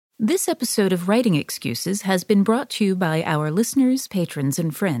This episode of Writing Excuses has been brought to you by our listeners, patrons,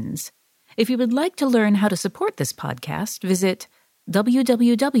 and friends. If you would like to learn how to support this podcast, visit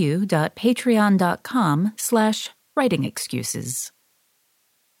www.patreon.com/writingexcuses.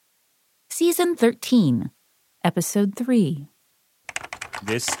 Season 13, Episode 3.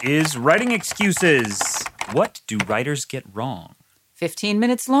 This is Writing Excuses. What do writers get wrong? 15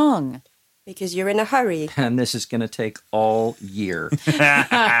 minutes long. Because you're in a hurry. And this is going to take all year.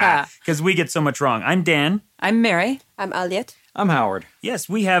 Because we get so much wrong. I'm Dan. I'm Mary. I'm Aliette. I'm Howard. Yes,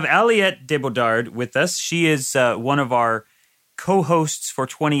 we have Aliette de Bodard with us. She is one of our co-hosts for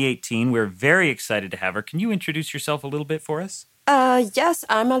 2018. We're very excited to have her. Can you introduce yourself a little bit for us? Yes,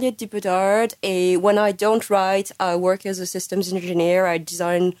 I'm Aliette de Bodard. When I don't write, I work as a systems engineer. I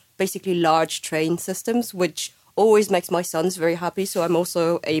design basically large train systems, which always makes my sons very happy. So I'm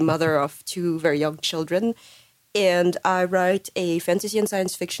also a mother of two very young children. And I write a fantasy and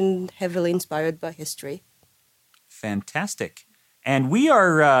science fiction heavily inspired by history. Fantastic. And we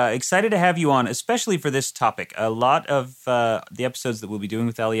are excited to have you on, especially for this topic. A lot of the episodes that we'll be doing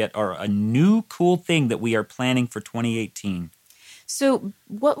with Aliette are a new cool thing that we are planning for 2018. So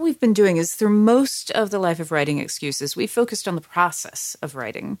what we've been doing is through most of the life of Writing Excuses, we focused on the process of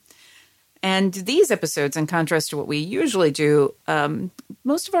writing. And these episodes, in contrast to what we usually do,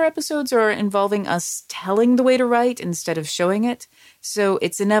 most of our episodes are involving us telling the way to write instead of showing it. So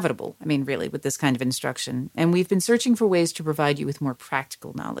it's inevitable, I mean, really, with this kind of instruction. And we've been searching for ways to provide you with more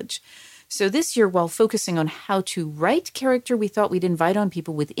practical knowledge. So this year, while focusing on how to write character, we thought we'd invite on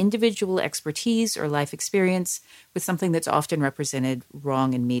people with individual expertise or life experience with something that's often represented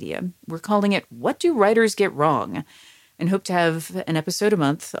wrong in media. We're calling it What Do Writers Get Wrong? And hope to have an episode a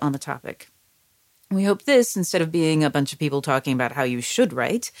month on the topic. We hope this, instead of being a bunch of people talking about how you should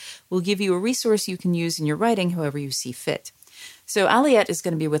write, will give you a resource you can use in your writing however you see fit. So Aliette is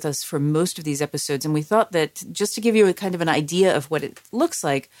going to be with us for most of these episodes, and we thought that just to give you a kind of an idea of what it looks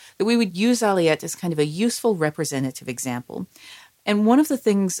like, that we would use Aliette as kind of a useful representative example. And one of the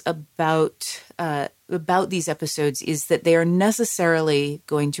things about these episodes is that they are necessarily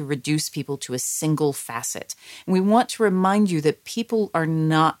going to reduce people to a single facet. And we want to remind you that people are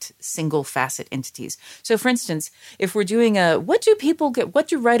not single facet entities. So, for instance, if we're doing what do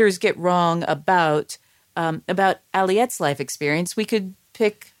writers get wrong about Aliette's life experience, we could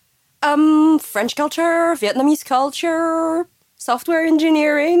pick French culture, Vietnamese culture, software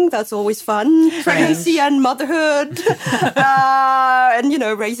engineering, that's always fun. Pregnancy and motherhood. And,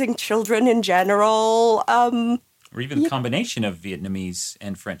 raising children in general. Or even a combination of Vietnamese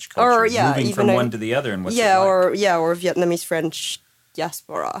and French culture. Moving from one to the other and what's it like. Or Vietnamese-French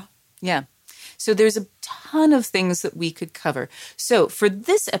diaspora. Yeah. So there's a ton of things that we could cover. So for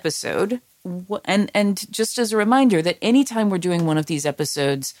this episode, and just as a reminder that anytime we're doing one of these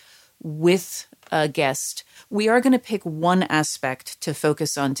episodes with a guest, we are going to pick one aspect to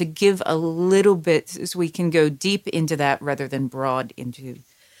focus on to give a little bit so we can go deep into that rather than broad into.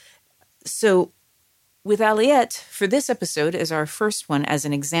 So with Aliette, for this episode as our first one as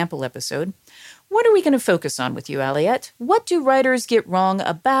an example episode, what are we going to focus on with you, Aliette? What do writers get wrong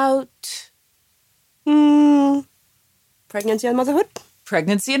about? Pregnancy and motherhood.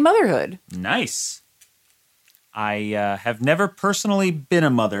 Pregnancy and motherhood. Nice. I have never personally been a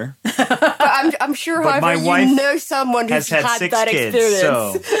mother. But I'm sure, however, you know someone who's had had 6 that kids,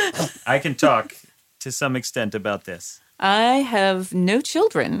 experience. so I can talk to some extent about this. I have no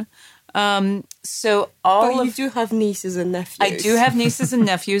children. You do have nieces and nephews. I do have nieces and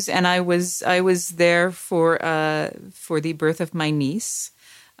nephews, and I was there for the birth of my niece.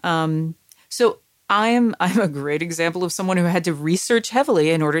 So I'm a great example of someone who had to research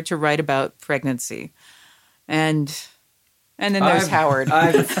heavily in order to write about pregnancy. And then there's Howard.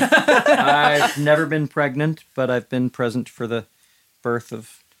 I've never been pregnant, but I've been present for the birth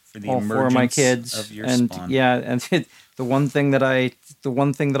of all 4 of my kids. Of your and spawn. the one thing that I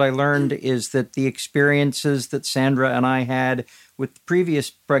learned is that the experiences that Sandra and I had with the previous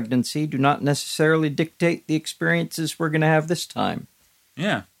pregnancy do not necessarily dictate the experiences we're going to have this time.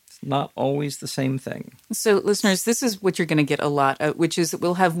 Yeah. Not always the same thing. So, listeners, this is what you're going to get a lot of, which is that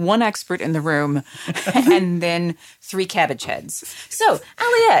we'll have one expert in the room and then 3 cabbage heads. So,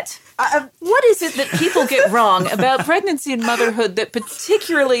 Aliette, what is it that people get wrong about pregnancy and motherhood that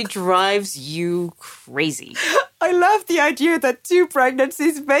particularly drives you crazy? I love the idea that 2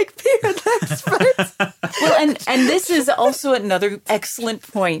 pregnancies make me an expert. Well, and this is also another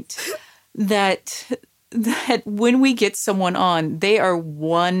excellent point that when we get someone on, they are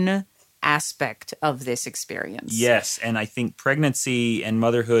one aspect of this experience. Yes, and I think pregnancy and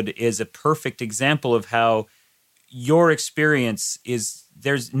motherhood is a perfect example of how your experience is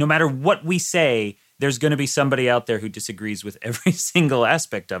there's no matter what we say, there's going to be somebody out there who disagrees with every single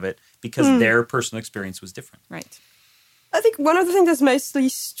aspect of it because their personal experience was different. Right. I think one of the things that's mostly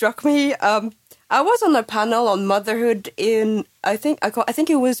struck me, I was on a panel on motherhood in,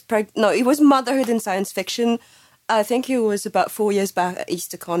 it was motherhood in science fiction. I think it was about 4 years back at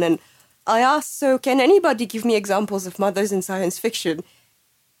EasterCon, and I asked, so can anybody give me examples of mothers in science fiction?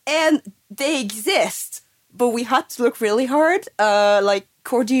 And they exist, but we had to look really hard. Like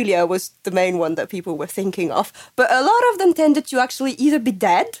Cordelia was the main one that people were thinking of. But a lot of them tended to actually either be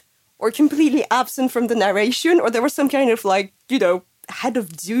dead or completely absent from the narration, or there was some kind of head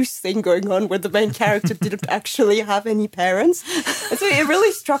of Zeus thing going on where the main character didn't actually have any parents. And so it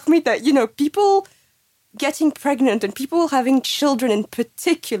really struck me that, people getting pregnant and people having children in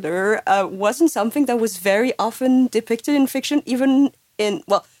particular wasn't something that was very often depicted in fiction,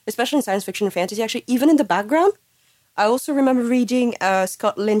 especially in science fiction and fantasy, actually, even in the background. I also remember reading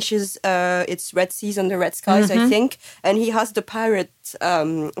Scott Lynch's It's Red Seas Under Red Skies, I think, and he has the pirate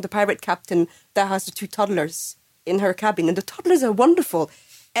captain that has the two toddlers in her cabin, and the toddlers are wonderful.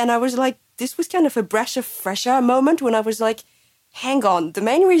 And I was like, this was kind of a breath of fresh air moment when I was like, hang on, the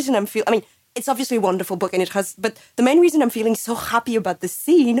main reason it's obviously a wonderful book, but the main reason I'm feeling so happy about this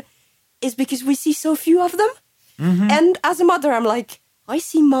scene is because we see so few of them. Mm-hmm. And as a mother, I'm like, I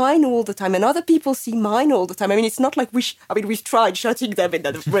see mine all the time, and other people see mine all the time. It's not like we've tried shutting them in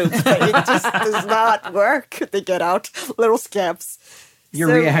the room, but it just does not work. They get out, little scamps.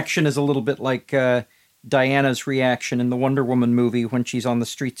 Your reaction is a little bit like Diana's reaction in the Wonder Woman movie when she's on the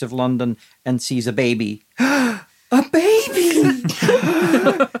streets of London and sees a baby. A baby!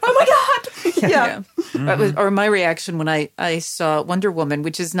 Oh my God! Yeah. Mm-hmm. Or my reaction when I saw Wonder Woman,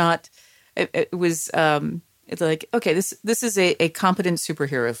 which is not, it was... It's like, okay, this is a competent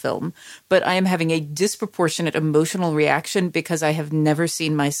superhero film, but I am having a disproportionate emotional reaction because I have never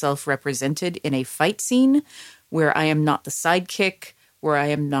seen myself represented in a fight scene where I am not the sidekick, where I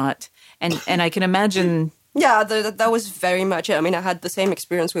am not, and I can imagine. Yeah, that was very much it. I had the same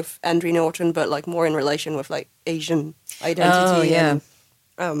experience with Andrew Norton, but more in relation with Asian identity. Oh, yeah.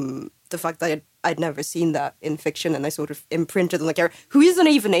 And the fact that I'd never seen that in fiction, and I sort of imprinted on the character, who isn't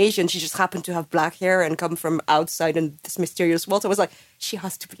even Asian. She just happened to have black hair and come from outside in this mysterious world. So I was like, she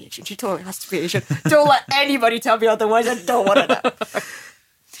has to be Asian. She totally has to be Asian. Don't let anybody tell me otherwise. I don't want to know.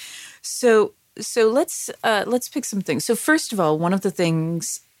 So let's pick some things. So first of all, one of the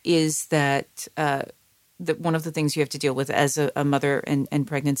things is that one of the things you have to deal with as a mother and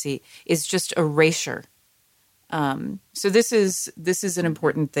pregnancy is just erasure. So this is an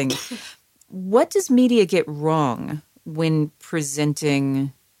important thing. What does media get wrong when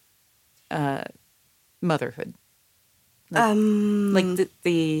presenting motherhood? Like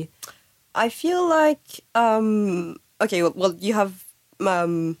the I feel like okay. Well, you have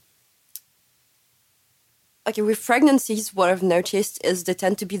okay with pregnancies. What I've noticed is they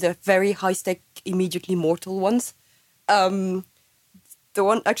tend to be the very high stake, immediately mortal ones. The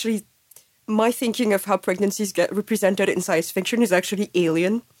one actually, my thinking of how pregnancies get represented in science fiction is actually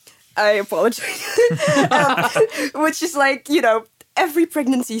Alien. I apologize. Which is every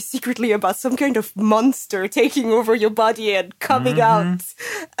pregnancy is secretly about some kind of monster taking over your body and coming out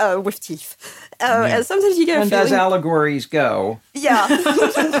with teeth. And sometimes you get a feeling... as allegories go. Yeah.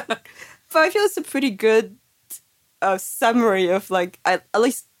 But I feel it's a pretty good summary of at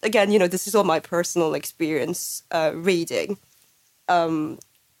least, again, this is all my personal experience reading.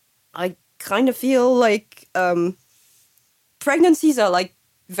 I kind of feel like pregnancies are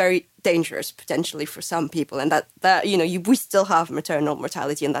very dangerous potentially for some people, and that we still have maternal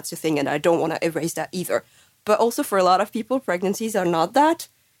mortality, and that's a thing, and I don't want to erase that either. But also for a lot of people, pregnancies are not that.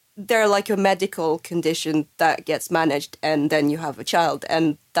 They're like a medical condition that gets managed, and then you have a child,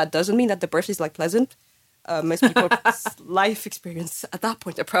 and that doesn't mean that the birth is pleasant. Most people's life experience at that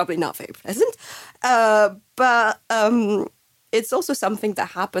point are probably not very pleasant, but it's also something that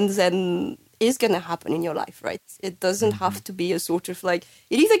happens and is going to happen in your life, right? It doesn't have to be a sort of it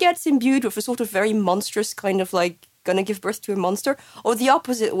either gets imbued with a sort of very monstrous kind of going to give birth to a monster, or the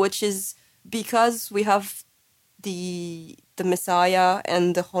opposite, which is because we have the Messiah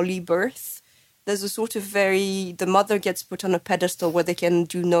and the holy birth, there's a sort of the mother gets put on a pedestal where they can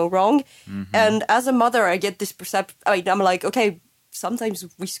do no wrong. Mm-hmm. And as a mother, I get this perception, I'm like, okay, sometimes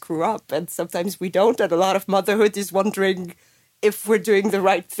we screw up and sometimes we don't, and a lot of motherhood is wondering if we're doing the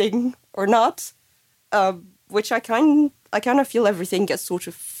right thing or not, which I kind of feel everything gets sort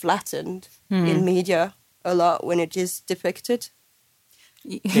of flattened in media a lot when it is depicted.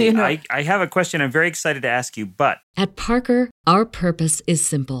 Okay, I have a question I'm very excited to ask you, but... At Parker, our purpose is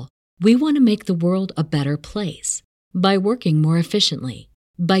simple. We want to make the world a better place by working more efficiently,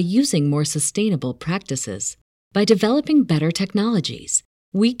 By using more sustainable practices, by developing better technologies,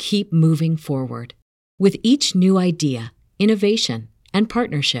 we keep moving forward. With each new idea, innovation, and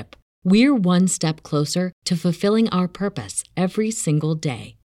partnership, we're one step closer to fulfilling our purpose every single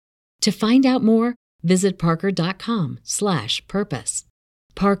day. To find out more, visit parker.com/purpose.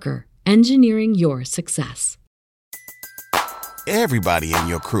 Parker, engineering your success. Everybody in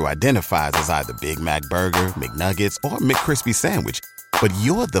your crew identifies as either Big Mac Burger, McNuggets, or McCrispy Sandwich. But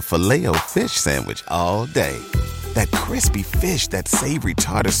you're the Filet-O-Fish Sandwich all day. That crispy fish, that savory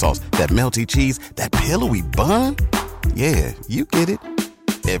tartar sauce, that melty cheese, that pillowy bun. Yeah, you get it.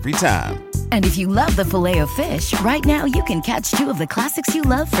 Every time. And if you love the Filet-O-Fish, right now you can catch 2 of the classics you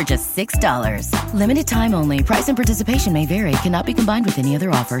love for just $6. Limited time only. Price and participation may vary. Cannot be combined with any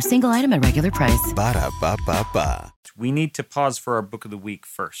other offer. Single item at regular price. Ba-da-ba-ba-ba. We need to pause for our book of the week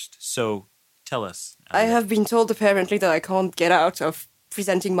first. So tell us. I have been told apparently that I can't get out of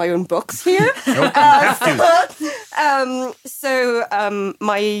presenting my own books here. Nope, you have to.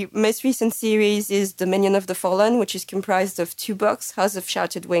 My most recent series is Dominion of the Fallen, which is comprised of 2 books, House of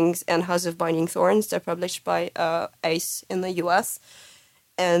Shattered Wings and House of Binding Thorns. They're published by Ace in the US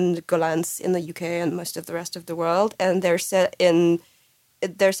and Golance in the UK and most of the rest of the world. And they're set in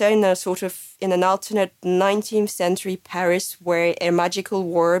a sort of in an alternate 19th century Paris where a magical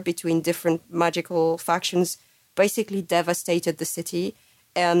war between different magical factions basically devastated the city.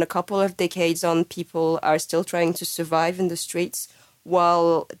 And a couple of decades on, people are still trying to survive in the streets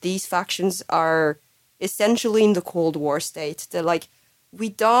while these factions are essentially in the Cold War state. They're like, we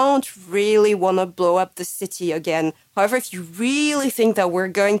don't really want to blow up the city again. However, if you really think that we're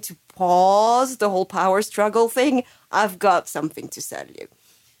going to pause the whole power struggle thing, I've got something to sell you.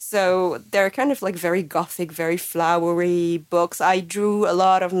 So they're kind of like very gothic, very flowery books. I drew a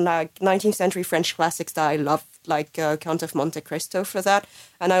lot of like 19th century French classics that I love, like Count of Monte Cristo for that.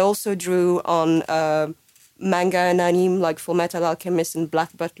 And I also drew on manga and anime like Full Metal Alchemist and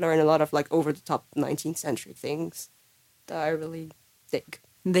Black Butler and a lot of like over-the-top 19th century things that I really dig.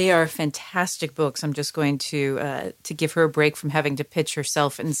 They are fantastic books. I'm just going to give her a break from having to pitch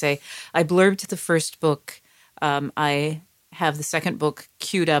herself and say, I blurbed the first book. I have the second book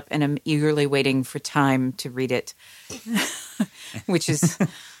queued up and I'm eagerly waiting for time to read it, which is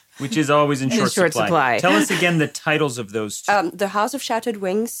always in short supply. Tell us again the titles of those 2. The House of Shattered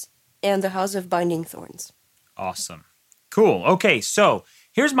Wings and the House of Binding Thorns. Awesome. Cool. Okay, so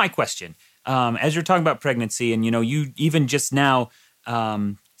here's my question. As you're talking about pregnancy, and you even just now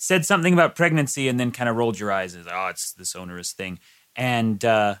said something about pregnancy and then kind of rolled your eyes as, oh, it's this onerous thing. And,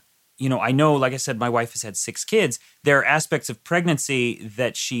 I know, like I said, my wife has had 6 kids. There are aspects of pregnancy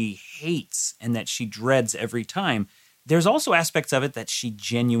that she hates and that she dreads every time. There's also aspects of it that she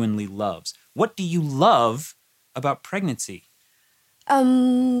genuinely loves. What do you love about pregnancy?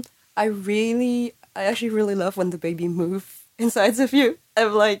 I actually really love when the baby moves inside of you.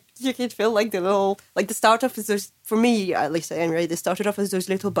 And like, you can feel like the start off is those, for me at least anyway, they started off as those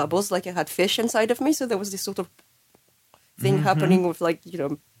little bubbles, like I had fish inside of me. So there was this sort of thing happening with like,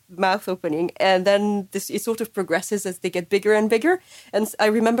 mouth opening. And then it sort of progresses as they get bigger and bigger. And I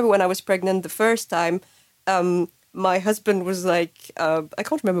remember when I was pregnant the first time, my husband was like, I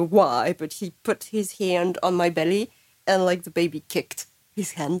can't remember why, but he put his hand on my belly and like the baby kicked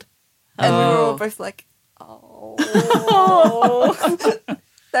his hand. And we were all both like, oh.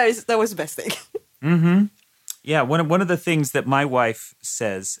 that was the best thing. Mm-hmm. Yeah, one of the things that my wife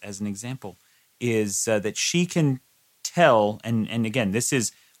says as an example is that she can tell, and again, this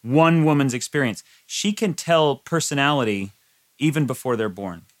is one woman's experience, she can tell personality even before they're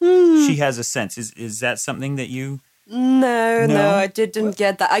born. She has a sense. Is that something that you... No, I didn't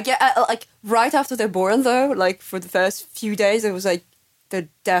get that. I get like right after they're born though, like for the first few days, it was like they're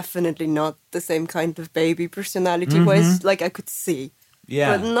definitely not the same kind of baby personality wise. Like I could see,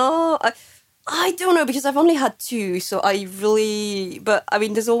 yeah. But no, I don't know because I've only had 2, so I really. But I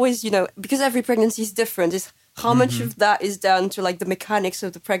mean, there's always because every pregnancy is different. Is how much of that is down to like the mechanics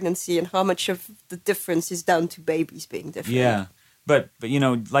of the pregnancy, and how much of the difference is down to babies being different. Yeah. But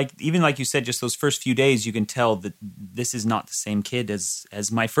like you said, just those first few days, you can tell that this is not the same kid as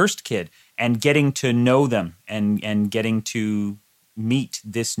my first kid. And getting to know them and getting to meet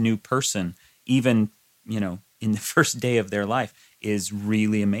this new person, even in the first day of their life, is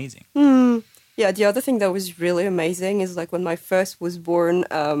really amazing. Yeah, the other thing that was really amazing is like when my first was born,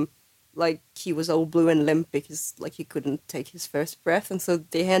 like he was all blue and limp because like he couldn't take his first breath, and so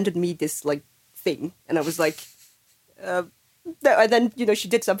they handed me this like thing, and I was like. And then, she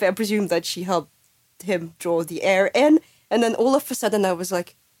did something. I presume that she helped him draw the air in. And then all of a sudden I was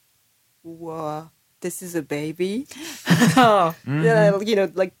like, whoa, this is a baby. Oh. You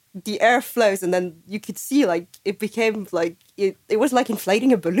know, like the air flows, and then you could see like it became like it was like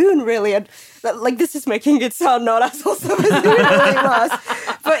inflating a balloon, really, and like this is making it sound not as awesome as it really was,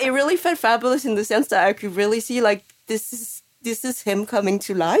 but it really felt fabulous in the sense that I could really see like this is him coming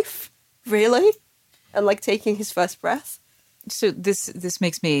to life, really, and like taking his first breath. So this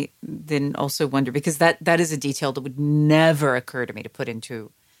makes me then also wonder, because that is a detail that would never occur to me to put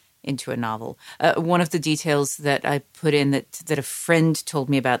into a novel. One of the details that I put in that a friend told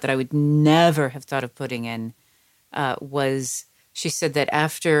me about that I would never have thought of putting in was, she said that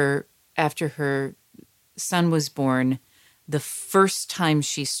after her son was born, the first time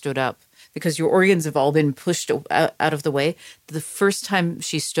she stood up, because your organs have all been pushed out of the way, the first time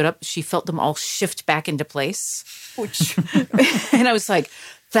she stood up, she felt them all shift back into place. Which, and I was like,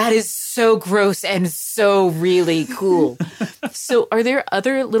 that is so gross and so really cool. So are there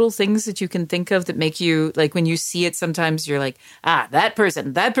other little things that you can think of that make you, like when you see it, sometimes you're like, that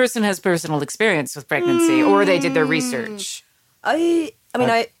person has personal experience with pregnancy, or they did their research? I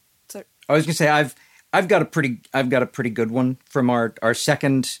was going to say I've got a pretty good one from our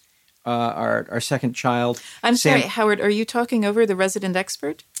second child. I'm sorry, Howard, are you talking over the resident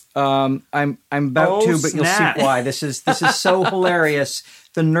expert? I'm about to, but snap. You'll see why. This is so hilarious.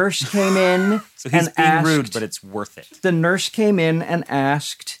 The nurse came in So he's and being asked, rude, but it's worth it. The nurse came in and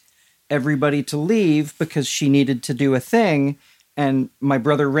asked everybody to leave because she needed to do a thing. And my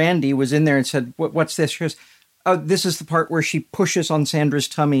brother Randy was in there and said, what's this? She goes, oh, this is the part where she pushes on Sandra's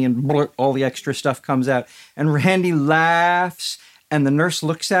tummy and all the extra stuff comes out. And Randy laughs, and the nurse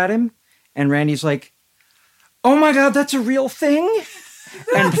looks at him, and Randy's like, oh my God, that's a real thing?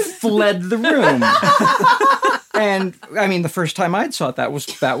 And fled the room. And I mean, the first time I'd saw it, that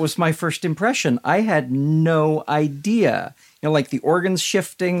was my first impression. I had no idea, like the organs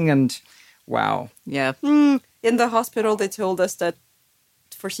shifting, and wow. Yeah. In the hospital, they told us that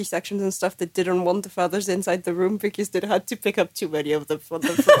for C-sections and stuff, they didn't want the fathers inside the room because they had to pick up too many of them on the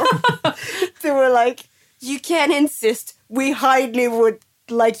floor. They were like, you can insist. We highly would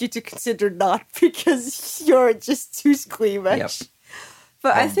like you to consider not, because you're just too squeamish. Yep.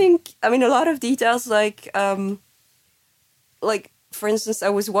 But I think, a lot of details like for instance,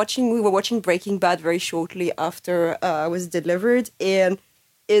 we were watching Breaking Bad very shortly after I was delivered, and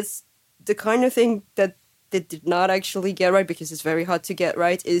it's the kind of thing that they did not actually get right, because it's very hard to get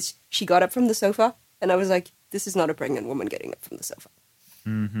right, is she got up from the sofa, and I was like, this is not a pregnant woman getting up from the sofa.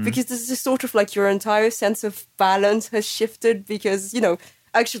 Mm-hmm. Because this is sort of like your entire sense of balance has shifted, because,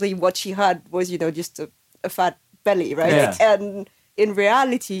 actually what she had was, just a fat belly, right? Yeah. And in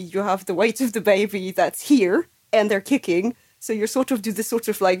reality, you have the weight of the baby that's here, and they're kicking. So you sort of do this sort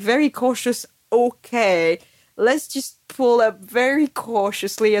of like very cautious, okay, let's just pull up very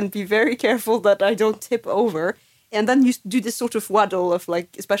cautiously and be very careful that I don't tip over. And then you do this sort of waddle of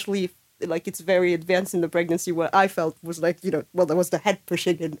like, especially like it's very advanced in the pregnancy, what I felt was like, there was the head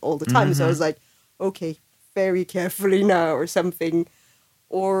pushing in all the time. Mm-hmm. So I was like, okay, very carefully now or something.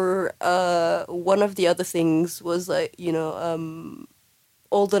 Or one of the other things was like,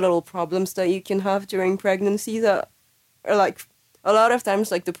 all the little problems that you can have during pregnancy that are like, a lot of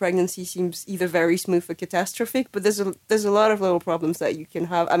times like the pregnancy seems either very smooth or catastrophic, but there's a lot of little problems that you can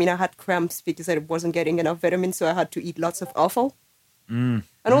have. I had cramps because I wasn't getting enough vitamins, so I had to eat lots of offal. And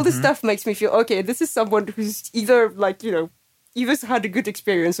all this stuff makes me feel, okay, this is someone who's either like, either had a good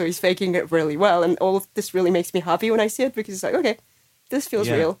experience or he's faking it really well. And all of this really makes me happy when I see it, because it's like, okay, this feels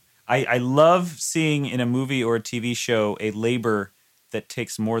real. I love seeing in a movie or a TV show a labor that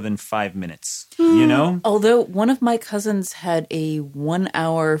takes more than 5 minutes, Although one of my cousins had a 1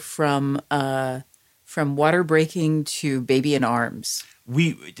 hour from water breaking to baby in arms.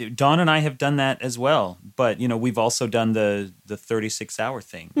 Dawn and I have done that as well, but we've also done the 36-hour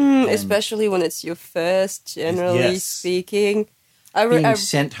thing. Especially when it's your first, generally speaking. Being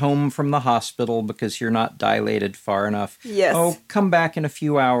sent home from the hospital because you're not dilated far enough. Yes. Oh, come back in a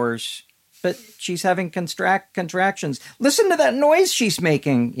few hours. But she's having contractions. Listen to that noise she's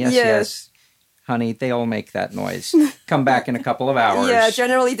making. Yes. Honey, they all make that noise. Come back in a couple of hours. Yeah,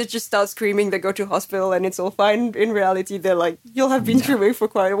 generally they just start screaming, they go to hospital, and it's all fine. In reality, they're like, you'll have been screaming for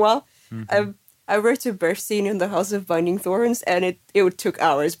quite a while. Mm-hmm. I wrote a birth scene in the House of Binding Thorns, and it took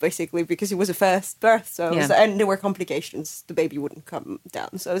hours, basically, because it was a first birth. So and there were complications. The baby wouldn't come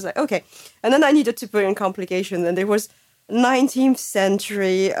down. So I was like, okay. And then I needed to put in complications, and there was 19th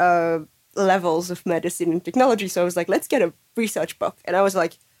century levels of medicine and technology. So I was like, let's get a research book. And I was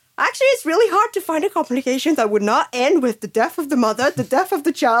like, Actually, it's really hard to find a complication that would not end with the death of the mother, the death of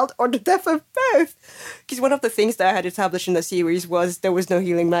the child, or the death of both. Because one of the things that I had established in the series was there was no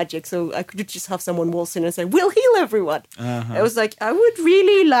healing magic, so I could just have someone waltz in and say, "We'll heal everyone." I was like, I would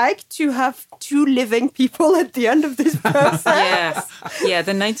really like to have 2 living people at the end of this process. Yeah,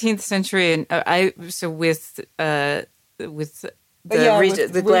 the 19th century, and with the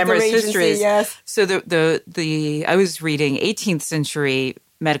glamorous histories. Yes. So the I was reading 18th century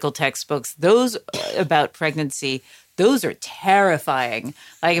medical textbooks. Those about pregnancy, those are terrifying.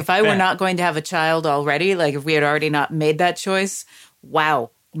 Like if I were not going to have a child already, like if we had already not made that choice,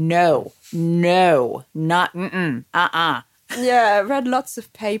 wow, no, not Yeah, I read lots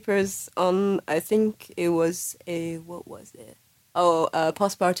of papers on, I think it was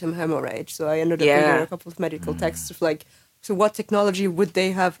postpartum hemorrhage. So I ended up reading a couple of medical texts of like, so what technology would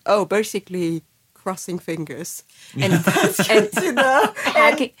they have? Oh, basically crossing fingers. And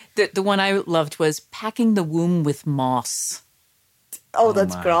packing, the one I loved was packing the womb with moss. Oh,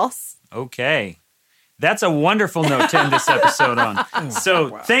 that's gross. Okay. That's a wonderful note to end this episode on.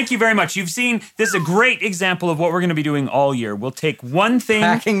 So thank you very much. You've seen, this is a great example of what we're going to be doing all year. We'll take one thing.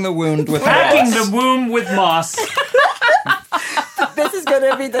 Packing the wound with Packing moss. the womb with moss. This is going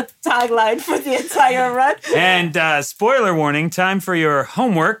to be the tagline for the entire run. And spoiler warning, time for your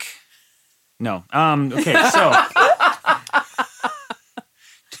homework. No. Okay, so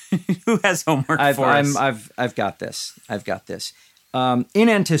who has homework for us? I've got this. In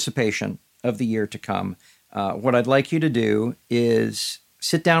anticipation of the year to come, what I'd like you to do is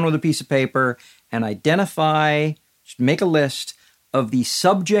sit down with a piece of paper and identify, just make a list of the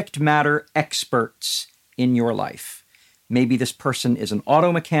subject matter experts in your life. Maybe this person is an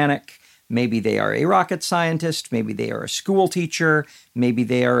auto mechanic. Maybe they are a rocket scientist. Maybe they are a school teacher. Maybe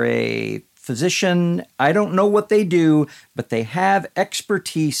they are a physician. I don't know what they do, but they have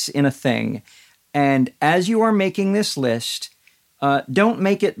expertise in a thing. And as you are making this list, don't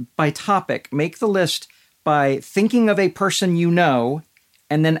make it by topic. Make the list by thinking of a person you know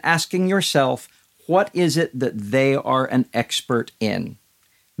and then asking yourself, what is it that they are an expert in?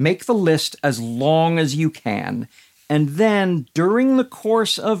 Make the list as long as you can. And then during the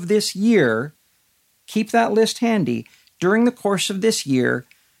course of this year, keep that list handy. During the course of this year,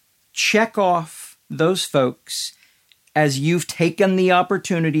 check off those folks as you've taken the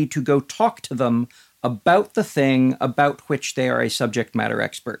opportunity to go talk to them about the thing about which they are a subject matter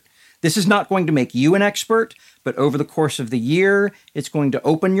expert. This is not going to make you an expert, but over the course of the year, it's going to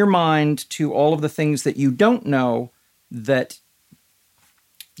open your mind to all of the things that you don't know that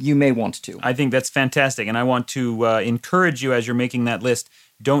you may want to. I think that's fantastic, and I want to encourage you as you're making that list.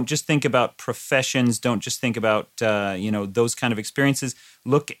 Don't just think about professions. Don't just think about those kind of experiences.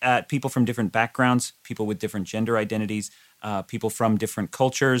 Look at people from different backgrounds, people with different gender identities, people from different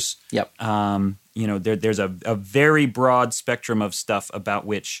cultures. Yep. There's a very broad spectrum of stuff about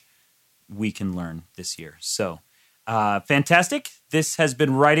which we can learn this year. So, fantastic. This has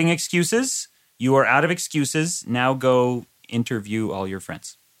been Writing Excuses. You are out of excuses. Now go interview all your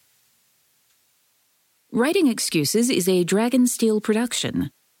friends. Writing Excuses is a Dragonsteel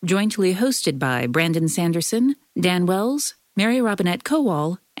production, jointly hosted by Brandon Sanderson, Dan Wells, Mary Robinette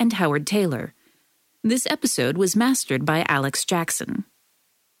Kowal, and Howard Taylor. This episode was mastered by Alex Jackson.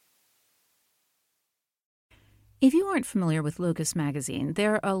 If you aren't familiar with Locus Magazine,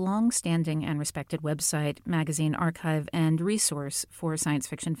 they're a long-standing and respected website, magazine archive, and resource for science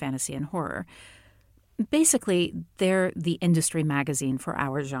fiction, fantasy, and horror. Basically, they're the industry magazine for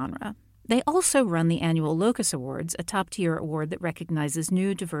our genre. They also run the annual Locus Awards, a top-tier award that recognizes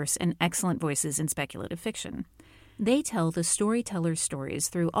new, diverse, and excellent voices in speculative fiction. They tell the storyteller's stories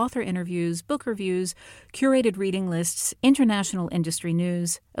through author interviews, book reviews, curated reading lists, international industry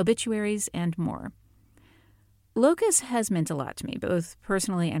news, obituaries, and more. Locus has meant a lot to me, both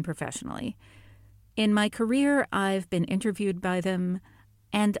personally and professionally. In my career, I've been interviewed by them,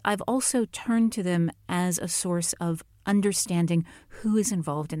 and I've also turned to them as a source of understanding who is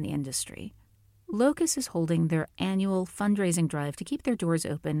involved in the industry. Locus is holding their annual fundraising drive to keep their doors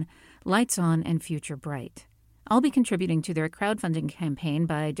open, lights on, and future bright. I'll be contributing to their crowdfunding campaign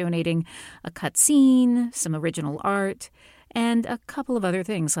by donating a cut scene, some original art, and a couple of other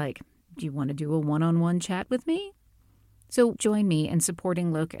things like, do you want to do a one-on-one chat with me? So join me in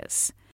supporting Locus.